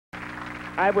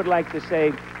I would like to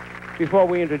say, before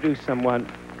we introduce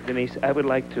someone, Denise, I would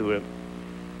like to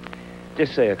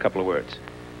just say a couple of words.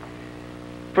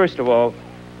 First of all,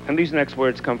 and these next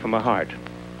words come from my heart,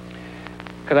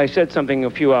 because I said something a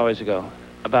few hours ago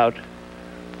about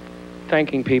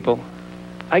thanking people.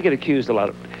 I get accused a lot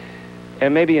of,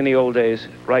 and maybe in the old days,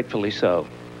 rightfully so,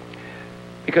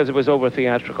 because it was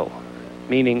over-theatrical,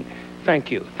 meaning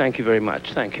thank you very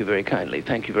much, thank you very kindly,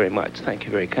 thank you very much, thank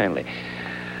you very kindly.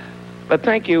 But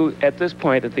thank you, at this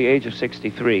point, at the age of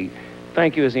 63,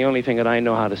 thank you is the only thing that I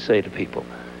know how to say to people,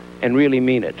 and really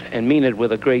mean it, and mean it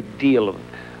with a great deal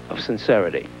of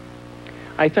sincerity.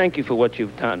 I thank you for what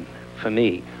you've done for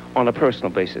me on a personal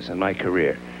basis in my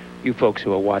career, you folks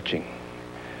who are watching.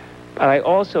 But I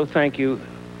also thank you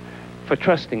for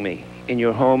trusting me in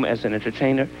your home as an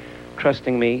entertainer,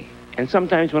 trusting me, and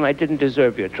sometimes when I didn't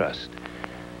deserve your trust.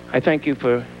 I thank you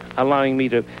for allowing me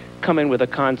to come in with a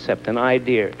concept, an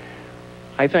idea.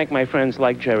 I thank my friends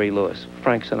like Jerry Lewis,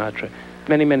 Frank Sinatra,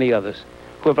 many, many others,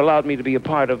 who have allowed me to be a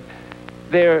part of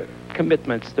their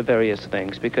commitments to various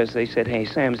things, because they said, hey,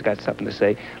 Sam's got something to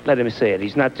say, let him say it.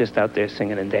 He's not just out there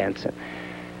singing and dancing.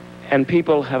 And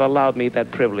people have allowed me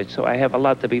that privilege, so I have a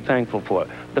lot to be thankful for.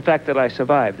 The fact that I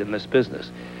survived in this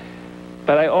business.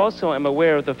 But I also am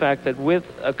aware of the fact that with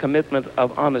a commitment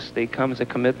of honesty comes a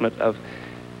commitment of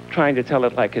trying to tell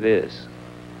it like it is.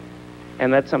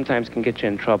 And that sometimes can get you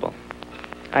in trouble.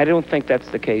 I don't think that's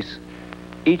the case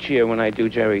each year when I do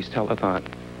Jerry's Telethon.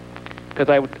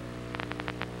 Because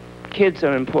kids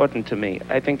are important to me.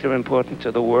 I think they're important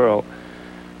to the world.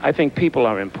 I think people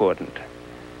are important.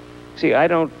 See, I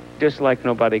don't dislike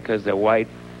nobody because they're white.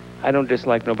 I don't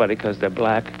dislike nobody because they're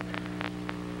black,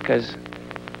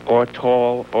 or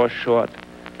tall, or short,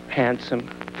 handsome,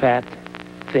 fat,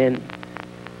 thin.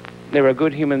 There are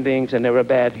good human beings and there are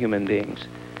bad human beings.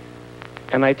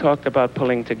 And I talked about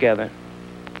pulling together.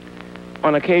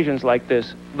 On occasions like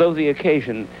this, though the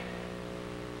occasion,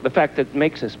 the fact that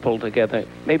makes us pull together,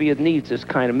 maybe it needs this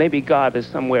kind of, maybe God is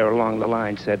somewhere along the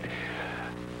line said,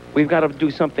 we've got to do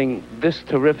something this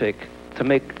terrific to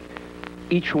make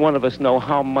each one of us know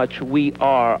how much we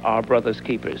are our brother's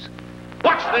keepers.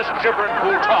 What's this gibbering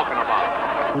fool talking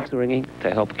about? Phones ringing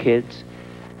to help kids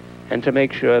and to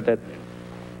make sure that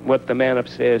what the man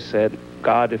upstairs said,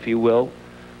 God, if you will,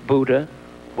 Buddha,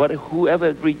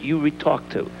 whoever you talk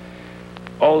to,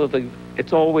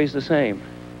 it's always the same.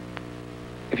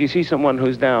 If you see someone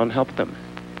who's down, help them.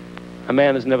 A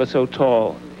man is never so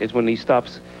tall as when he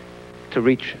stops to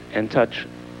reach and touch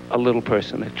a little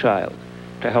person, a child,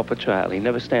 to help a child. He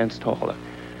never stands taller.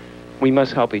 We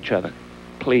must help each other,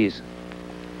 please.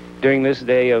 During this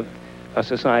day of a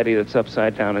society that's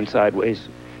upside down and sideways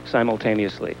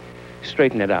simultaneously,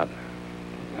 straighten it out.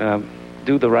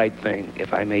 Do the right thing,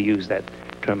 if I may use that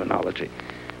terminology.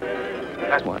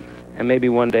 That's one. And maybe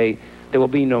one day there will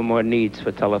be no more needs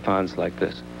for telethons like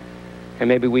this. And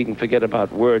maybe we can forget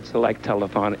about words like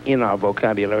telethon in our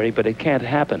vocabulary, but it can't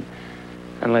happen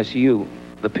unless you,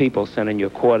 the people, send in your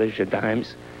quarters, your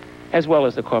dimes, as well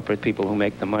as the corporate people who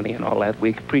make the money and all that.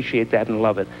 We appreciate that and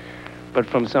love it. But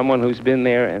from someone who's been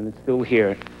there and is still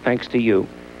here, thanks to you,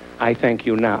 I thank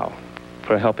you now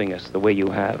for helping us the way you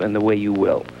have and the way you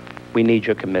will. We need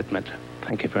your commitment.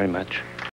 Thank you very much.